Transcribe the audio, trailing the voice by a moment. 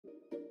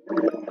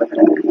Hello,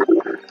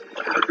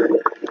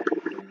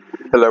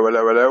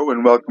 hello, hello,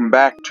 and welcome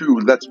back to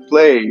Let's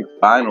Play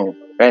Final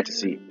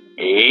Fantasy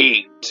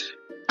VIII.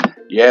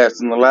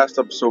 Yes, in the last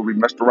episode we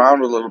messed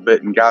around a little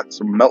bit and got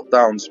some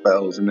meltdown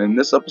spells, and in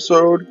this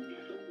episode,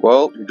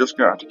 well, you're just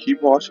gonna have to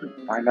keep watching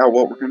and find out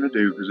what we're gonna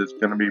do, because it's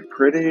gonna be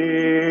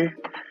pretty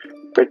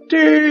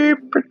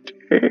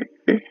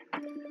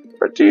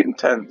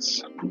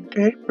intense.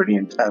 Okay, pretty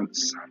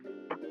intense.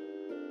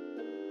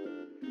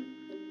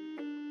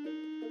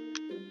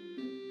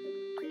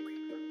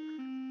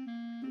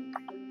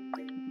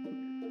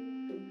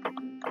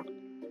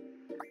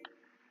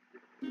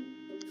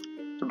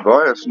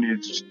 Tobias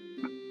needs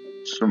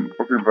some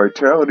fucking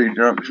vitality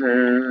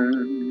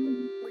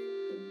junction.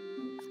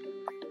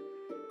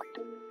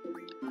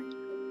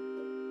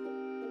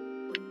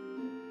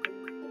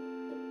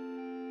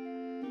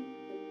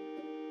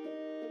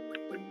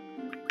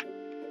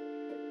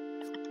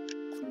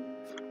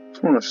 I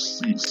want to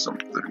see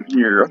something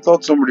here. I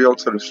thought somebody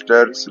else had a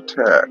status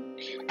attack.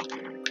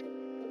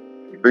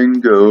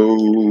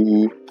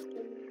 Bingo.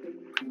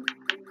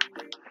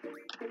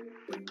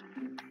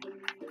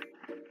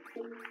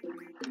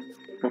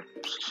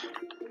 Oops.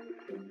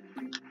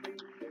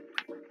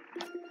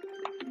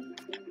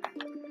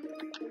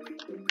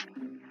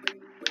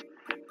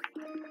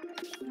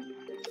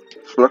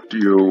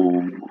 Fluctio,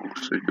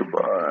 say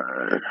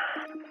goodbye.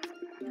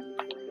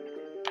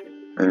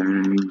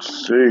 And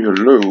say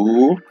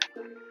hello.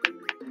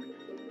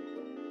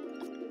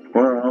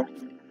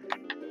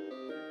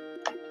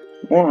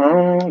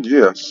 Well,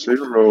 yes, say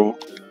hello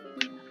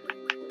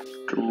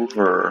to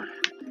her.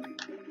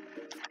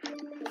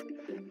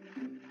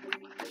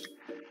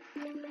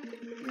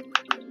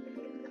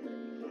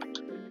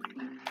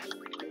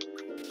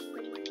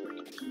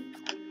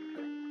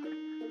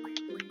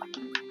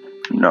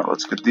 Now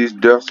let's get these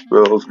death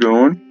spells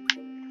going.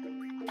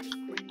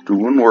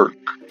 Doing work.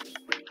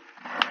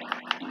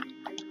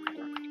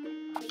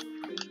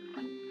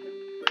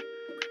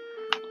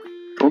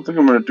 Don't think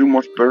I'm gonna do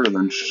much better than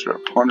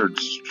 100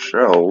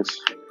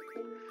 shells.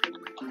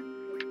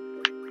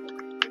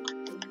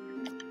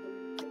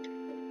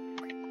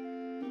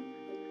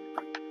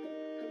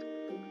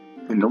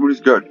 And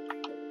nobody's got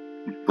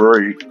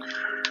break.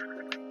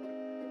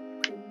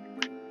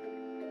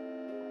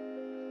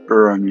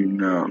 Or, I mean,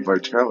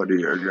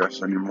 vitality, I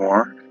guess,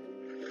 anymore.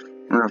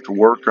 I'm gonna have to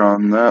work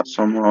on that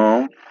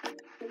somehow.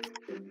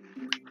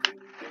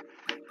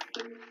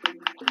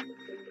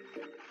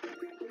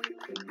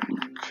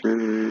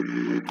 Okay.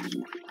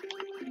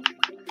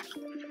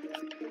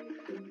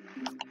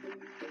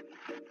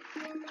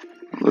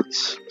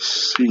 Let's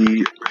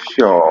see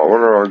here.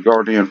 What are our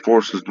Guardian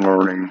forces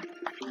learning?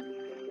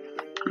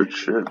 Good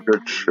shit,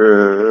 good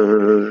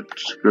shit,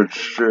 good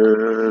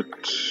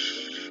shit.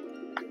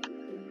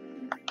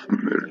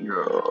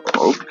 Familiar.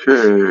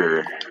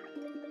 Okay.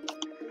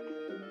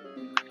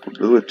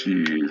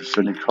 Abilities.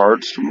 Any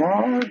cards to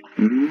mod?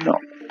 No.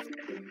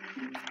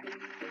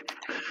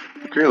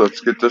 Okay,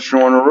 let's get this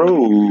show on the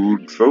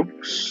road,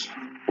 folks.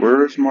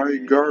 Where's my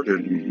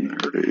garden?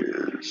 There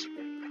it is.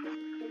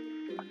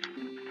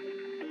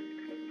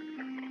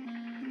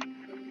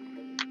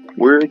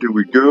 Where do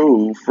we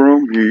go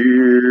from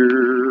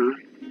here?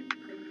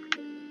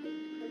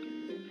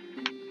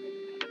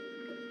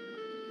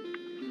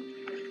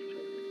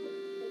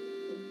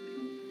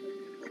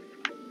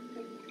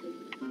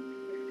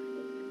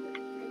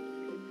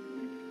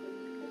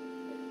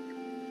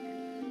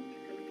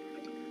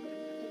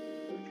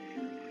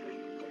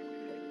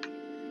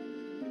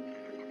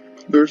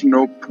 There's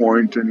no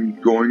point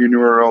in going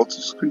anywhere else.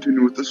 Just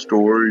continue with the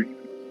story.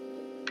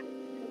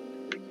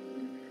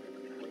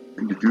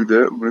 And to do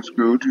that, let's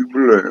go to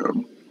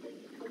Balamb.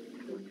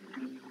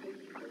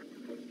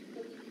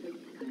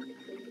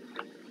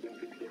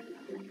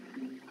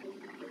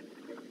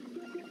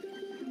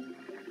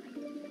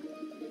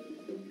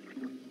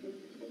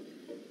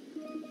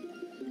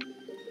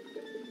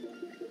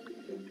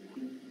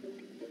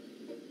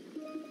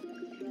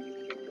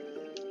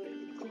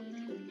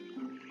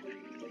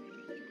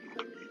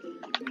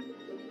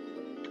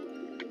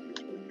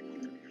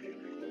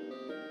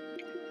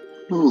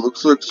 Oh,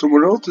 looks like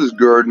someone else's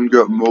garden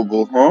got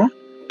mobile, huh?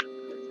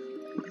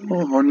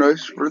 Oh, how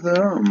nice for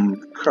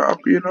them.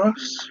 Copying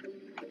us.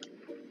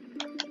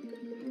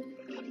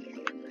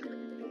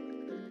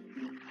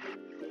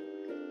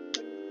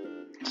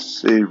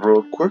 Save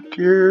real quick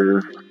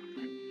here.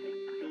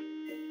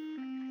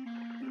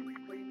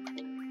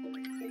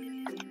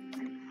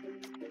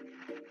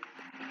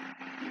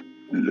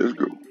 Let's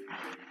go.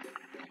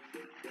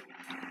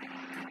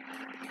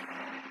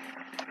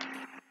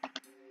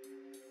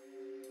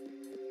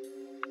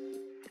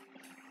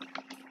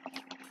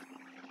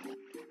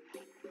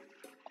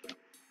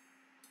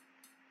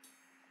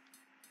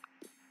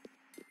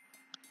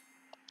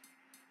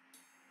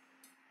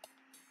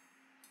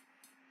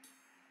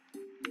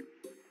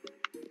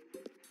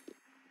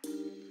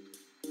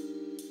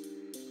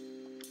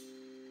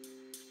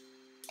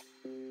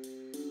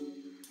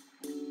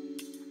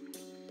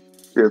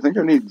 Okay, I think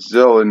I need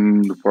Zell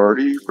in the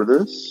party for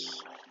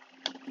this.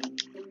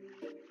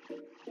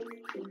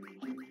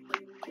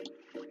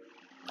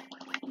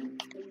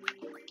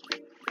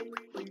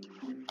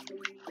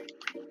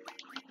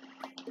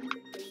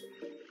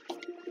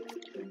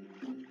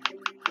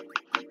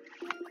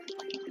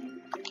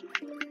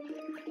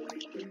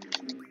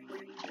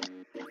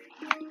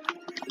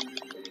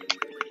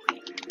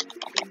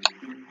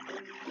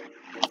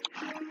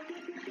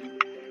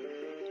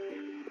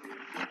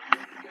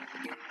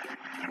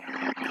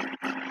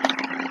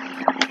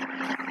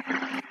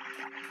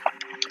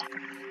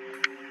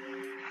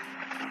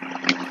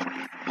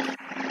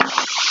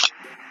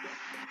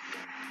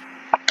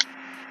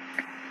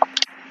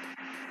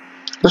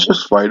 Let's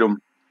just fight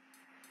him.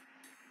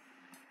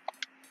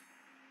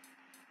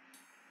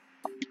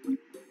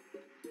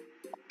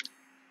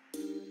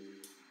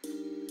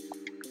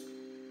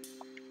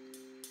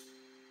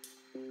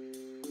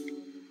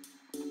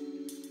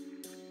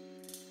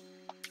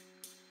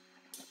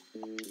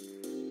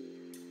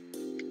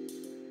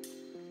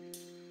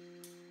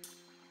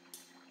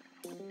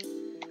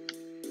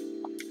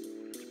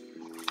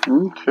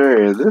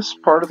 Okay, this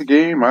part of the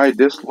game I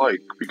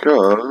dislike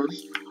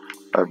because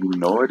I have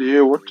no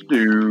idea what to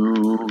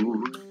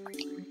do.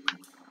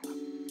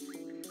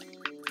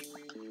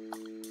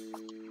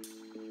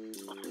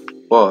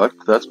 But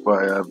that's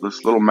why I have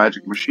this little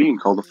magic machine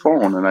called a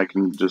phone, and I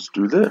can just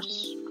do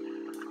this.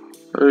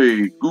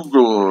 Hey,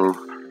 Google,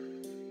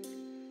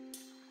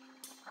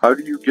 how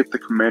do you get the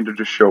commander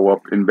to show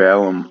up in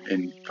Balamb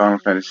in Final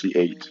Fantasy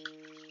VIII?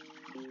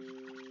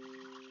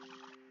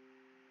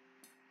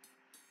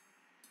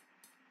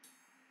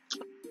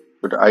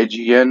 With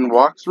IGN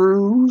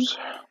walkthroughs?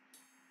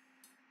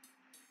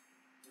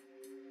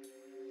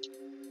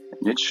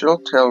 It shall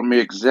tell me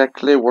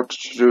exactly what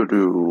to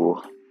do.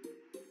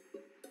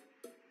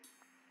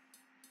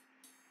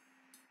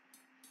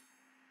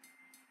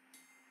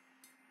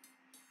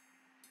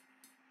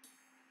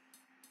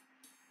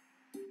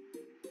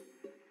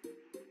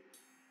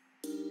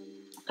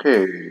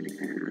 Okay.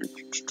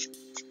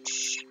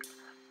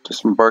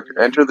 Disembark.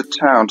 Enter the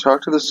town.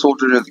 Talk to the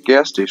soldier near the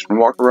gas station.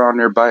 Walk around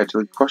nearby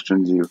until he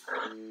questions you.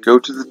 Go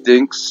to the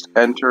dinks.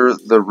 Enter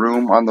the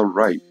room on the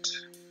right.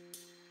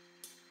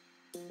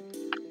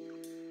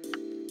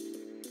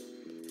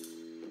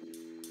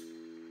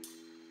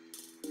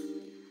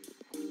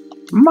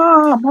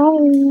 Mom,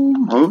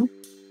 home. Huh?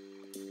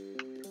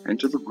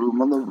 Enter the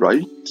room on the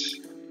right.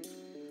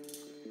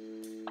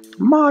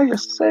 Maya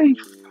safe.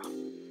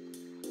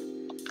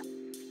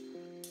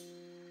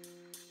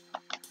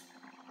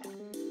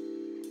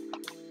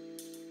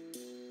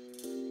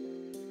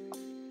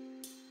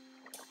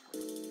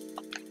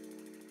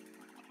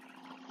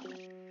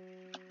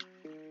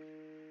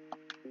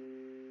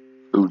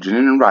 Fujin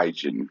and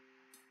Raijin.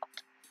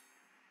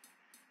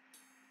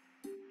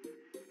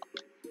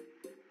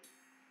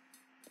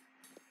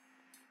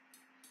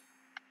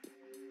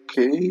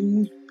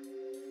 Okay.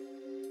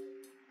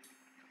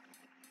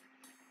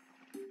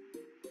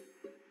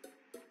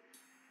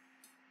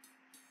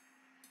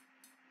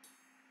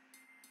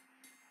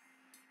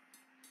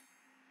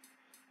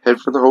 Head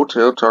for the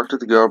hotel. Talk to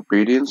the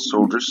Galbadian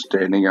soldier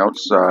standing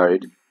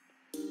outside.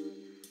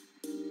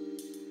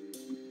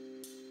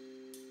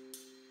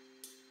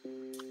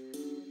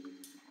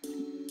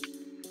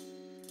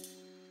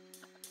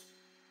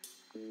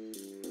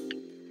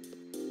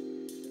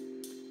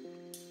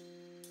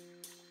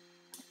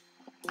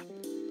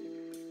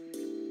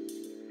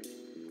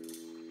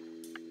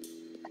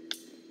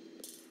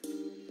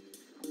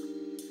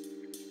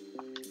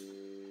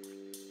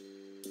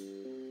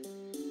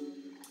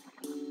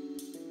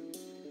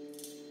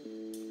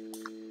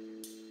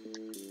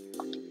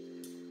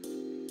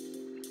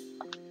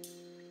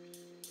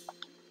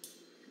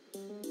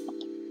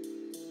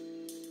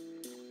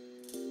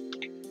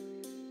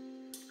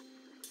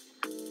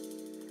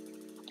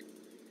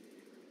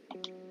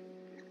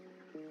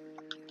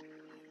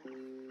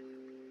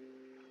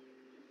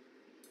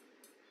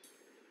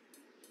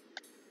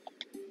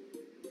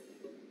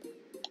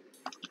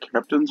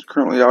 Captain's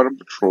currently out on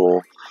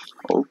patrol.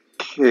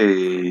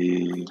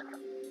 Okay.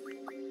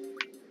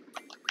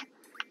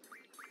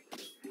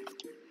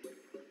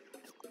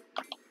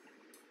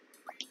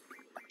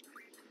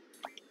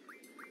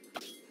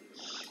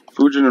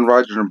 Fujin and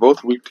Raijin are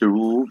both weak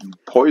to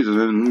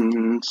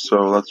poison,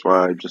 so that's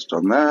why I've just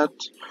done that.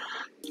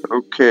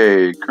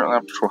 Okay, currently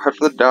on patrol. Head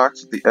for the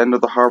docks at the end of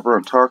the harbor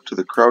and talk to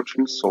the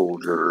crouching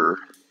soldier.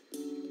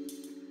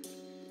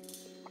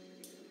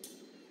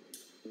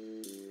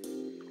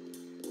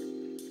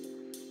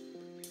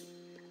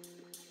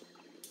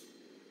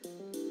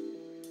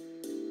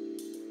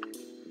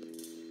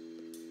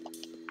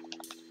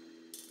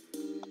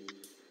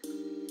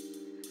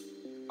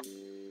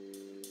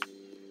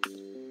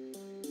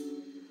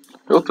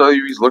 He'll tell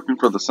you he's looking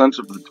for the scent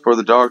for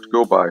the dog to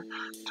go by.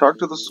 Talk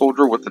to the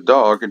soldier with the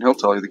dog, and he'll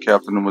tell you the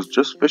captain was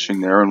just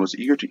fishing there and was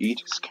eager to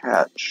eat his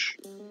catch.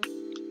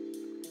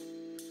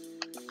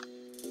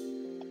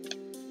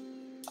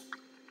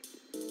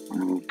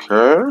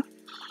 Okay.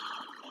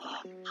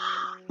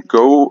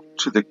 Go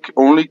to the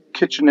only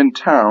kitchen in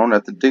town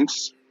at the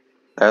Dinks.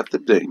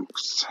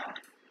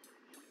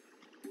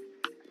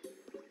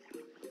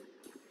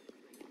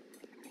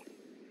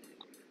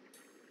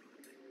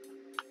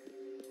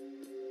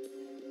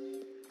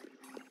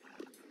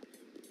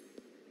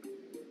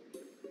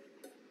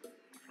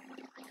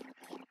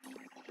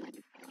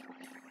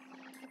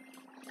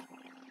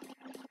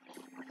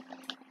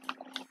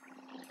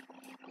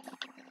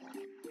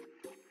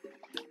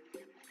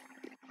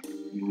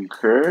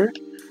 Okay.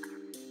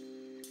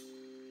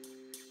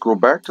 Go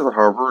back to the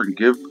harbor and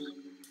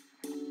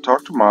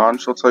talk to Mon.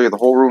 She'll tell you the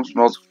whole room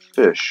smells of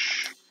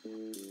fish.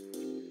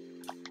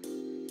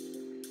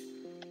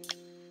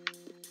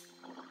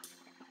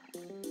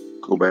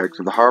 Go back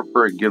to the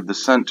harbor and give the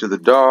scent to the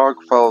dog.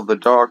 Follow the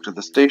dog to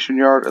the station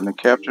yard and the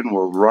captain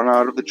will run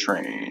out of the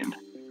train.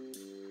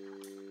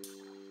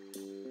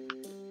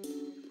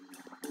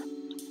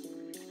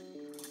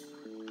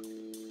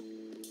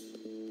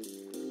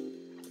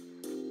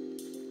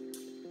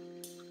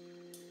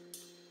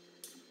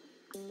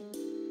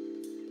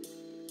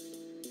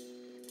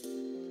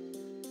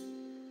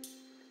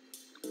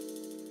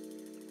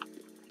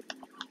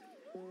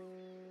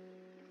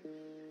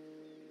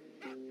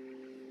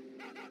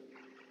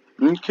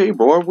 Okay,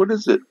 boy, what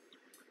is it?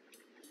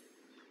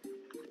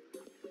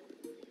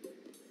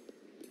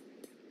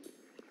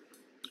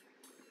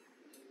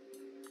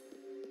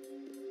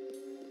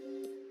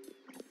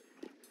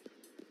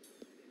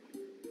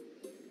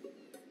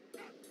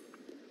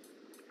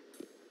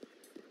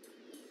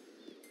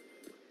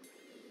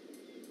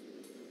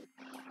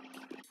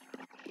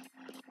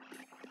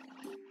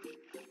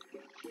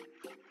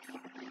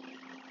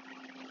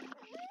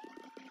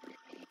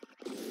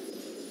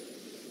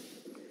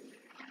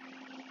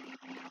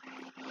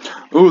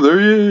 Oh, there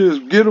he is!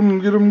 Get him,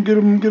 get him, get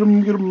him, get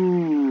him, get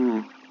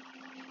him!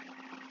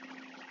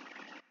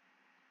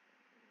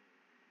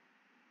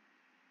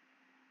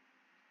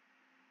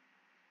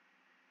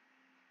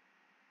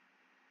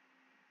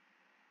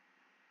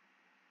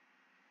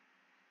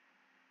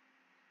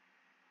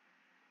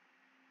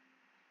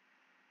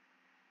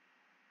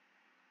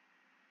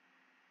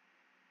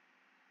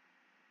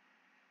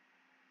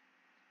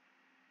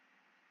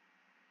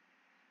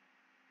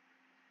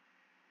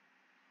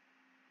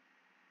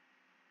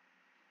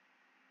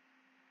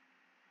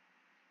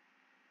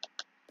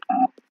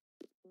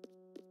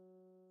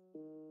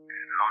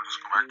 I'll just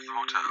go back to the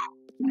hotel.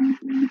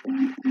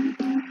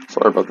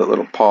 Sorry about that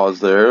little pause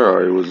there.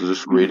 I was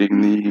just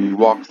reading the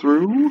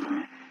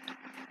walkthrough.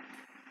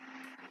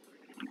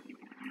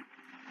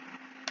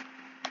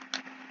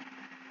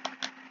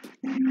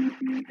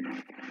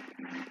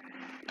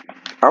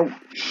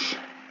 Ouch.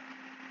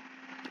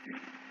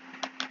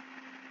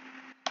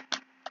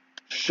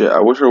 Shit, I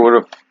wish I would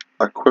have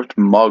equipped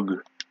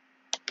Mug.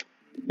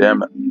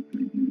 Damn it.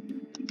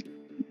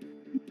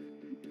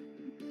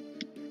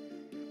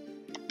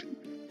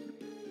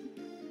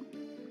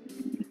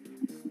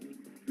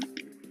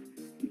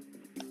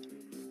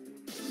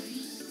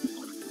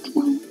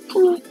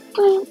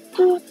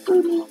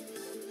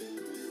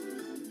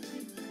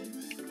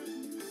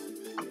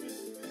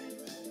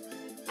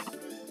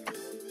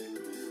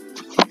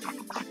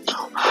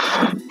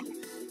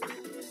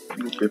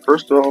 Okay,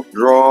 first off,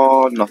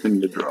 draw,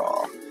 nothing to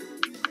draw.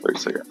 Wait a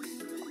second.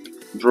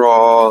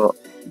 Draw,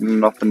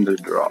 nothing to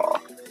draw.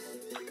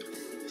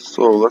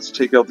 So let's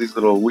take out these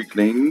little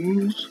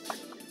weaklings.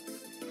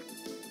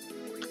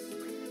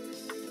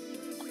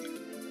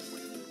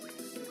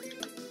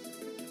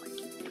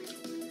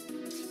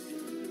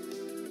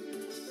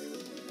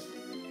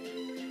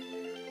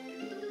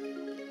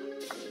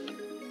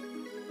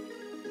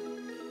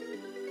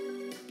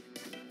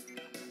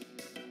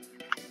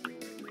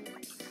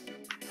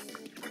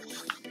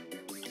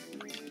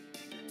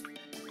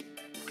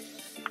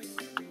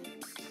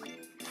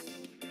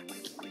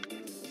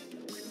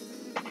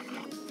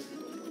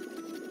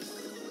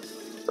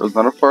 That was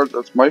not a fart,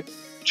 that's my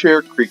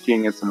chair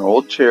creaking. It's an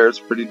old chair, it's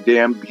pretty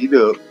damn beat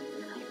up.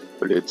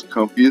 But it's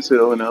comfy as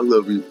hell and I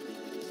love it.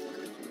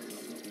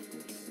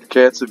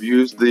 Cats have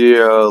used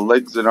the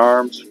legs and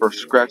arms for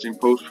scratching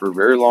posts for a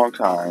very long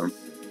time.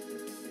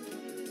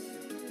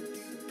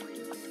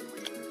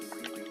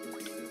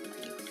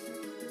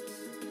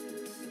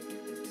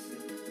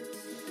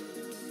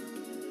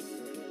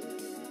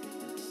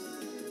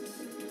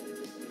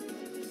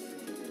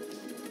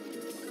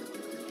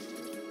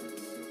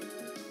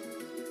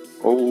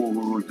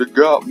 Oh, you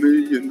got me,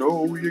 you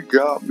know you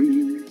got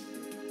me.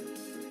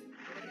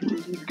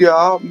 You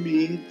got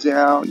me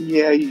down,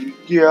 yeah, you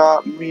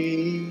got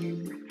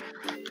me.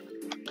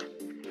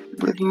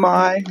 With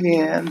my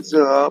hands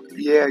up,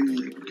 yeah,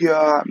 you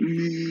got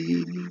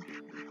me.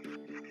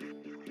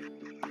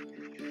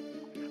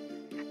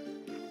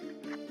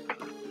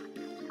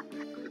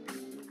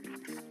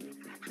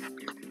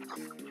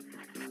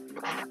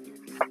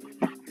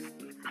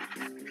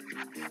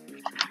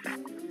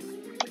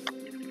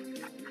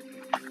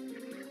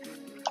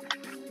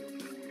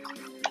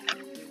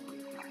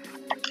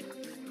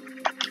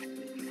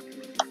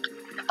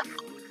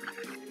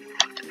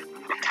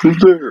 Who's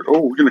there?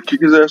 Oh, we're gonna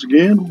kick his ass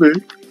again? Okay.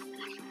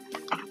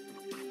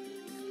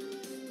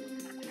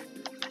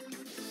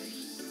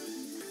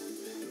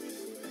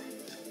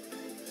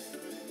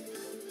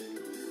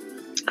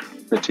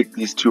 I'm gonna take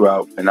these two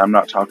out, and I'm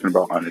not talking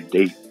about on a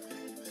date.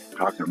 I'm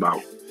talking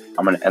about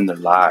I'm gonna end their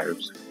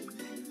lives.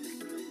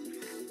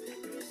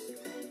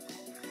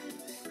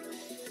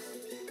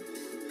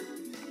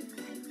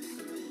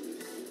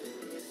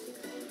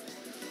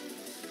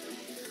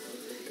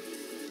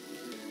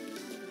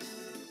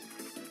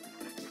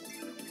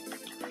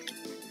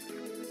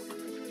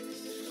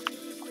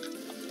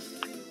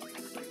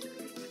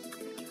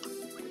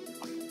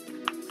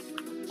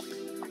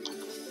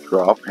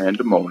 Draw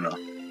Pandemona.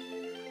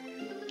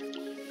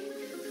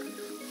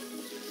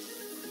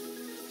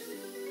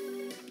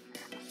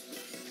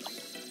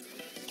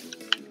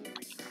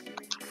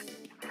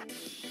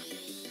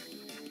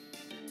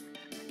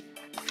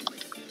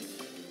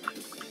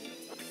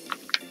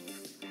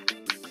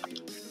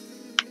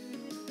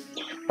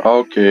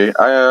 Okay,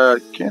 I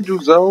can't do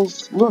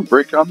Zell's limit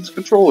break on this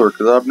controller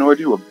because I have no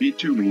idea what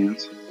B2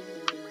 means.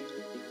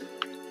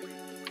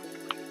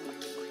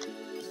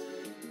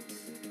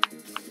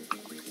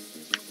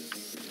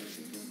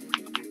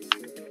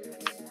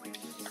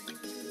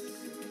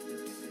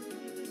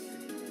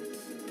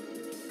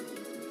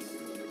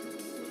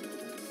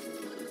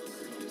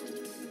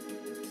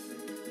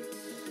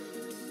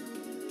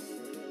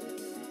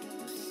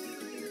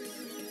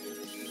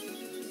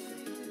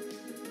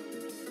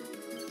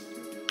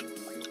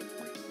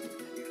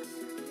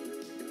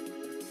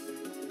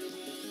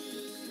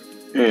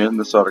 And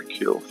this ought to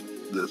kill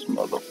this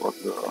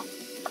motherfucker.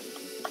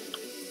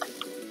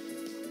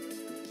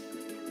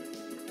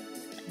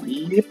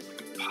 Yep.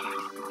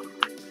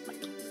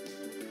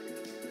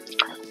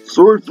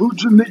 Sorry,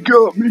 Fujin, they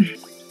got me.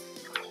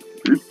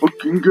 They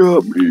fucking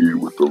got me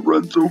with the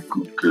Renzo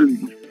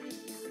cooking.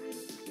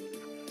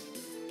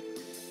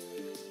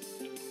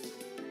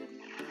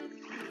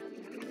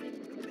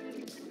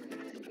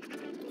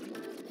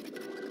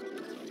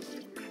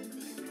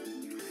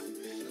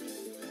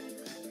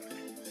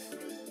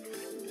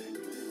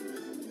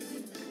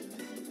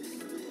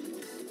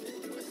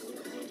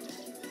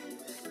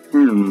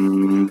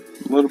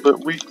 A little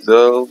bit weak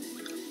though.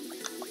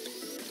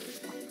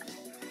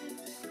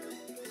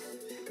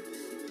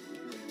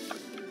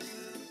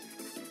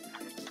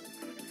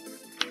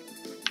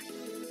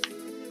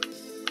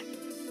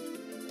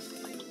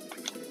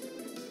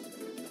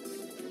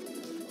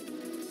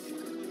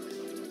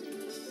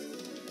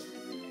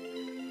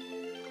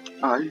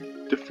 I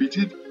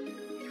defeated?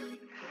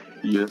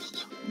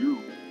 Yes,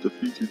 you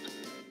defeated.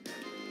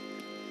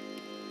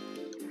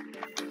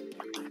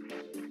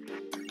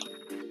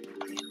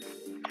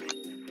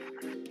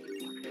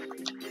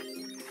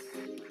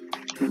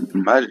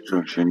 Magic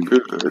Junction,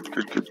 good.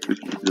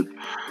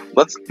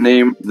 Let's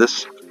name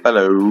this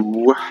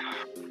fellow.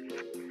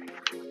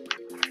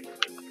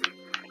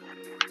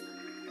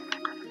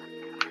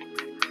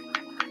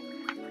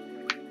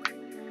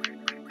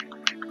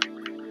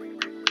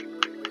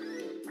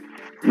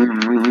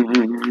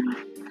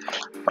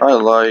 I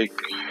like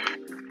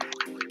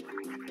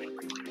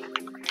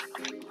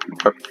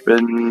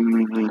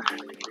weapon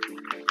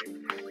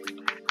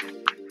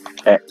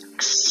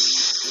X.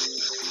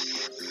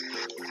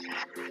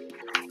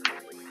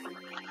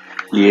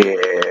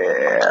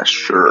 Yeah,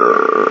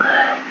 sure.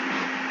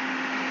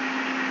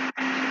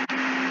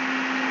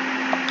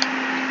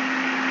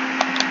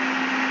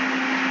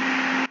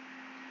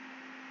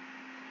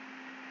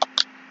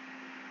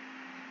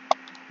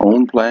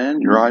 Own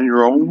plan, you're on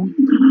your own.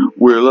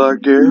 Well, I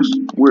guess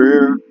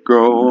we're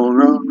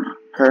gonna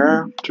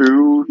have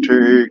to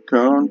take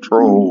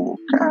control.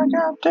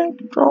 Gotta take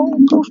control.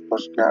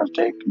 Ghostbusters gotta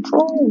take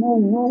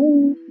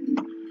control.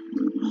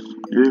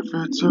 If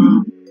it's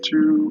up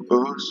to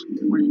us,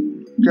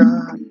 we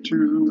got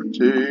to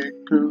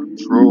take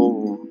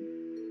control.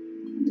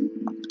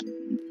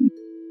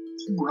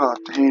 Too hot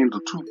to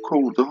handle, too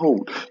cold to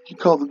hold. He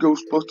called the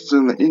Ghostbusters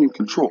and they're in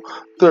control.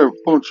 They're a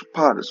bunch of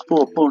parties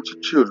for a bunch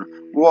of children.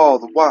 While all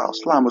the while,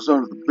 slime was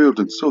under the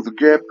building. So the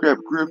grab,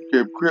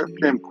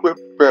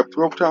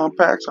 proton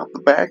packs off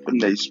the back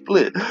and they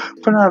split.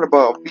 Forgot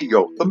about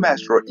Vigo, the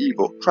master of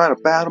evil. Try to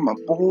battle my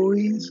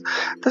boys?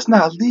 That's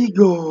not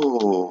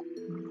legal.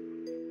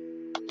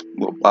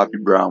 Little Bobby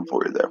Brown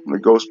for you there from the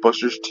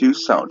Ghostbusters 2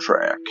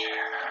 soundtrack.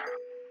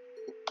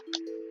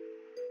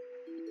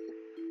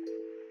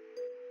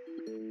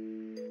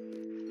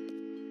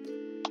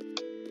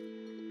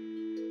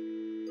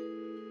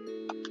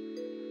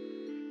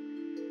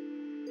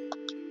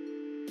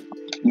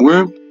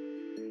 Wimp.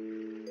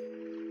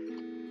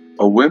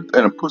 A wimp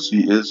and a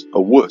pussy is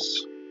a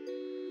wuss.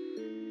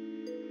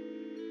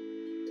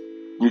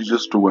 He's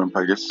just a wimp.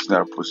 I guess he's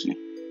not a pussy.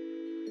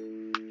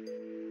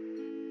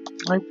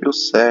 I feel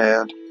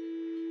sad.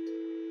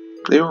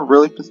 They were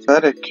really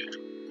pathetic.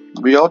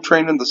 We all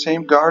trained in the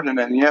same garden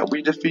and yet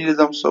we defeated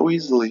them so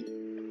easily.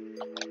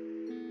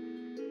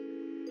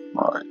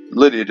 Alright,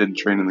 Lydia didn't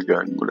train in the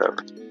garden, whatever.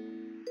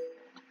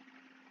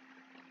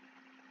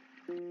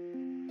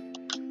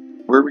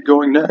 Where are we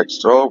going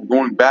next? Oh, we're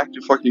going back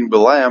to fucking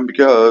Balamb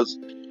because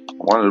I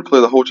wanted to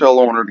play the hotel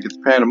owner to get the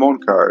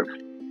Pandemon card.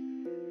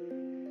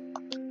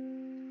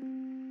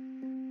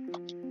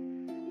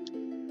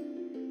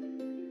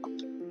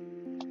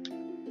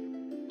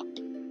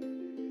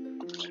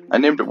 I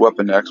named it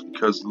Weapon X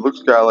because it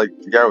looks like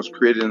the guy was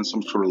created in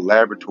some sort of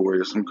laboratory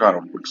or some kind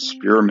of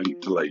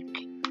experiment to, like,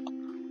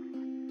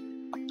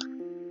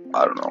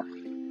 I don't know.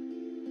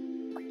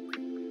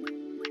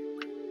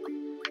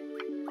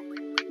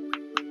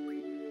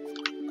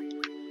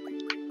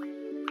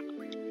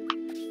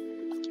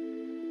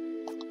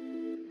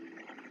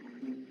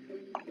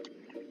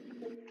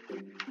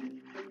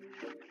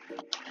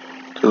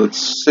 Okay,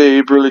 let's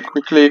save really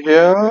quickly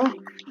here.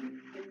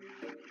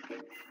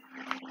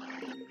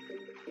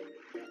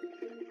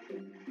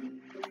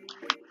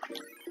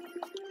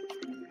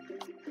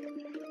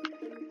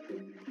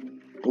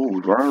 Oh,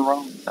 we're running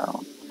around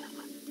town.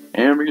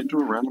 And we get to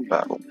a random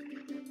battle.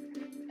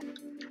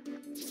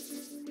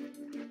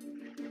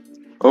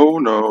 Oh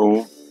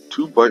no,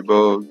 2 bite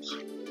bugs.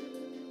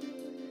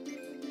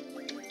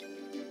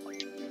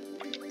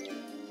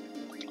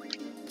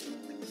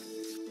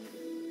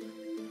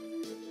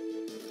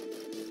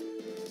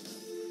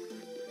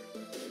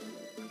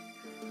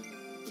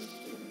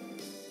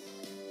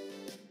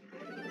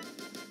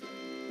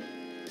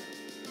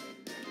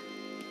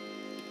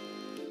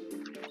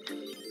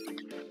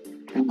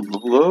 Ooh,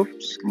 level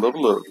ups,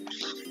 level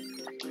ups.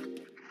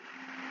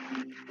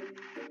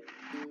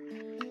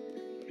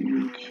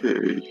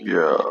 Okay,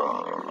 yeah.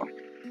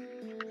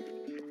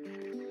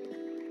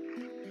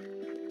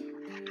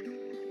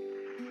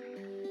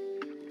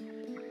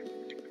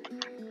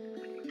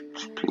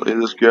 Let's play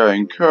this guy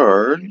in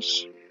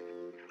cards.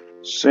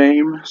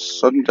 Same,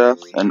 sudden death,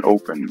 and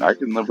open. I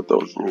can live with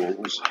those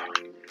rules.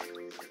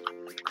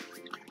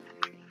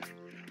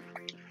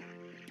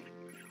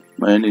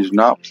 Man, he's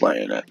not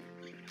playing it.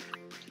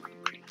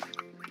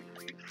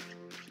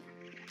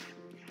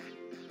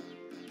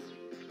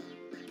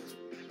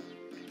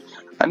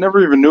 I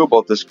never even knew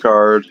about this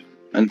card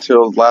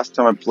until last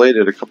time I played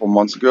it a couple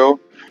months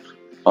ago.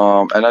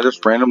 And I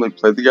just randomly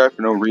played the guy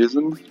for no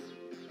reason.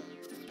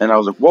 And I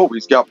was like, whoa,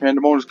 he's got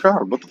Pandemonia's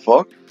card. What the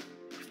fuck?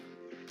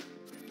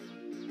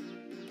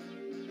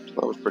 So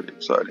that was pretty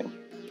exciting.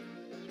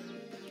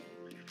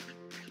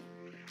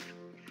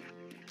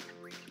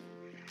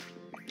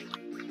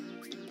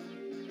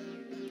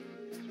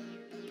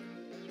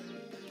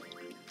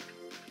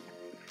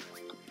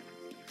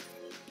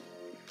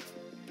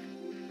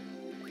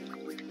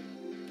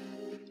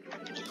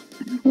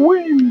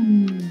 Whee!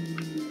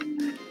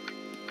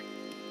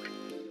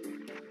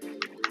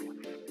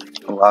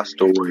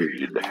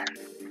 Blastoid.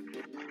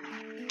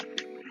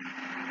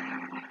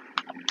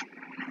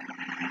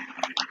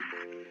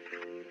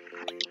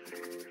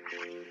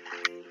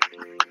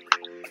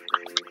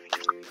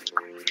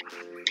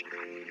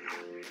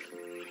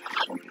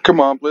 Come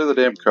on, play the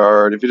damn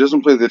card. If he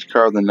doesn't play this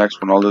card, the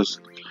next one, I'll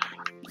just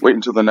wait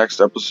until the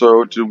next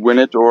episode to win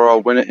it, or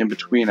I'll win it in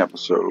between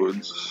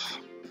episodes.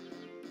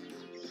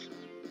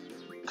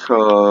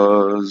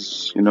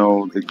 Because, you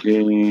know, the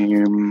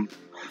game...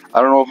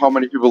 I don't know how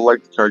many people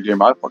like the card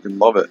game. I fucking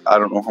love it. I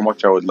don't know how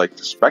much I would like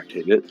to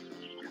spectate it.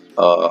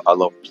 I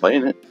love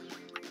playing it.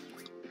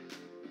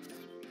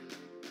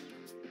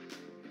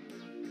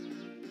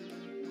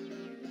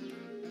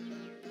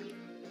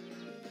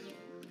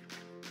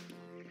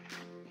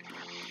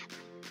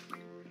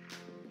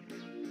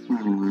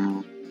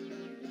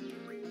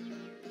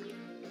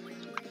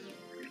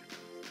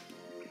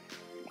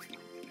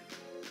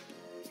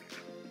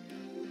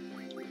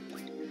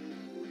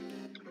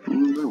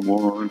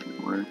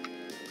 Anyway.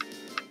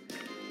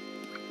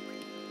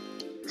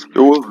 Let's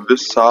go with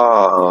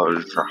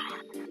Visage.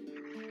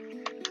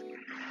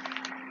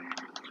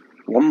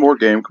 One more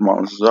game, come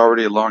on, this is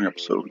already a long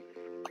episode.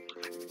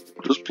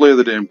 Just play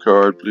the damn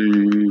card,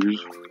 please.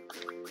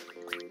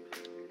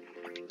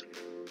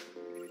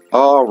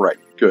 Alright,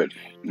 good.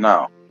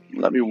 Now,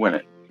 let me win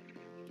it.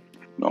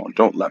 No,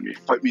 don't let me.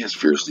 Fight me as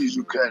fiercely as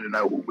you can and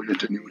I will win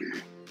it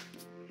anyway.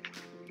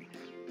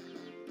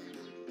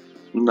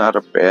 Not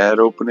a bad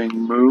opening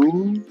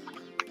move.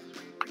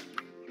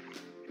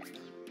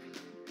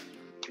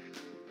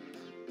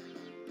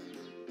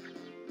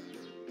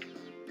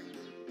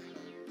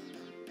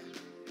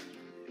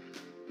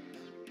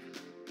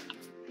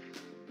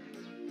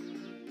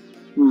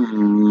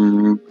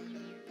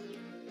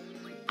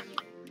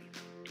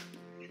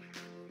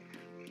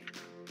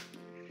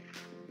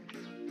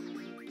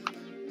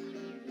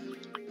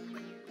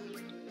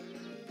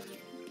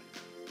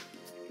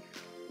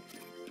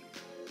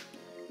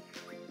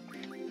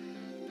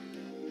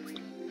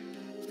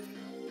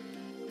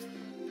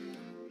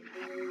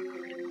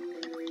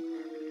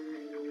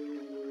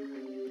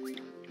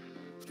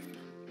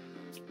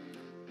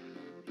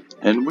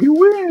 And we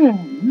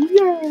win!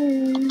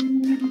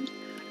 Yay!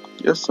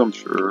 Yes, I'm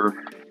sure.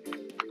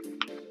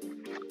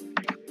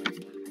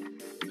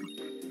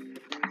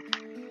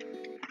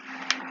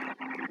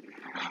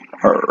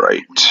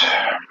 Alright.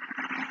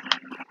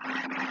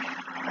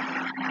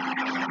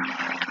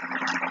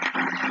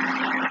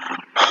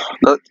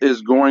 That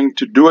is going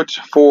to do it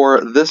for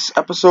this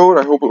episode.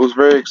 I hope it was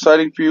very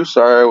exciting for you.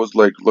 Sorry I was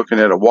like looking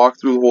at a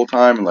walkthrough the whole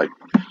time and like,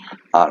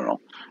 I don't know.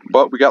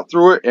 But we got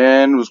through it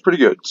and it was pretty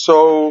good.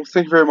 So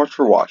thank you very much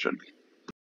for watching.